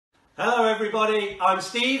Hello everybody, I'm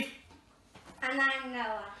Steve. And I'm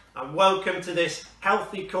Noah. And welcome to this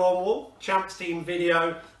Healthy Cornwall Champs Team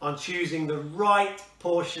video on choosing the right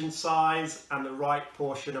portion size and the right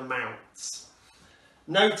portion amounts.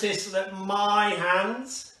 Notice that my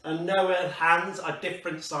hands and Noah's hands are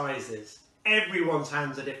different sizes. Everyone's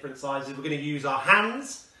hands are different sizes. We're going to use our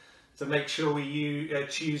hands to make sure we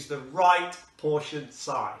choose the right portion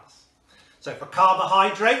size. So for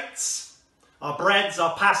carbohydrates, our breads,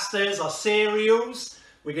 our pastas, our cereals,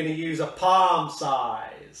 we're going to use a palm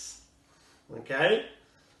size. Okay?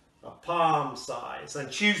 A palm size.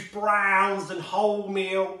 And choose browns and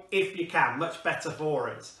wholemeal if you can. Much better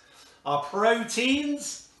for us. Our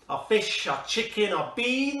proteins, our fish, our chicken, our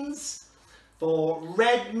beans. For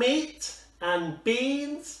red meat and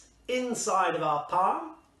beans inside of our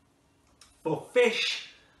palm. For fish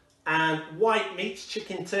and white meat,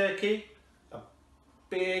 chicken, turkey, a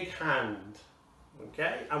big hand.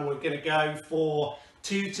 Okay, and we're going to go for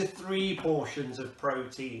 2 to 3 portions of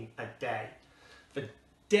protein a day. For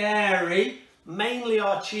dairy, mainly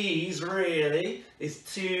our cheese really, is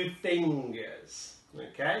 2 fingers.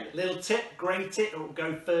 Okay, little tip, grate it, it will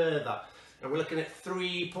go further. And we're looking at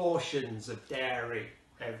 3 portions of dairy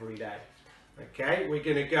every day. Okay, we're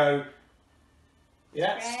going to go,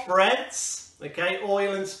 spreads. Okay,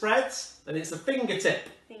 oil and spreads. And it's a fingertip.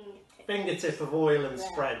 Fingertip of oil and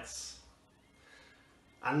spreads.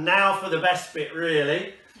 And now for the best bit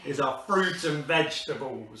really, is our fruit and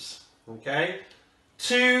vegetables. Okay,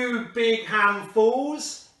 2 big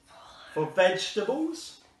handfuls for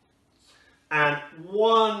vegetables and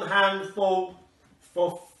 1 handful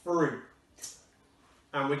for fruit.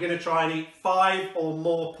 And we're going to try and eat 5 or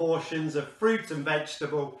more portions of fruit and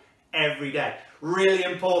vegetable every day. Really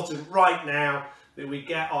important right now that we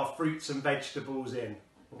get our fruits and vegetables in.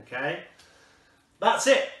 Okay, that's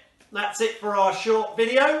it. That's it for our short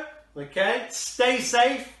video. Okay, stay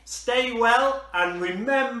safe, stay well, and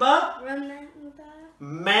remember,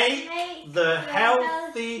 make the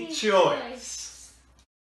healthy choice.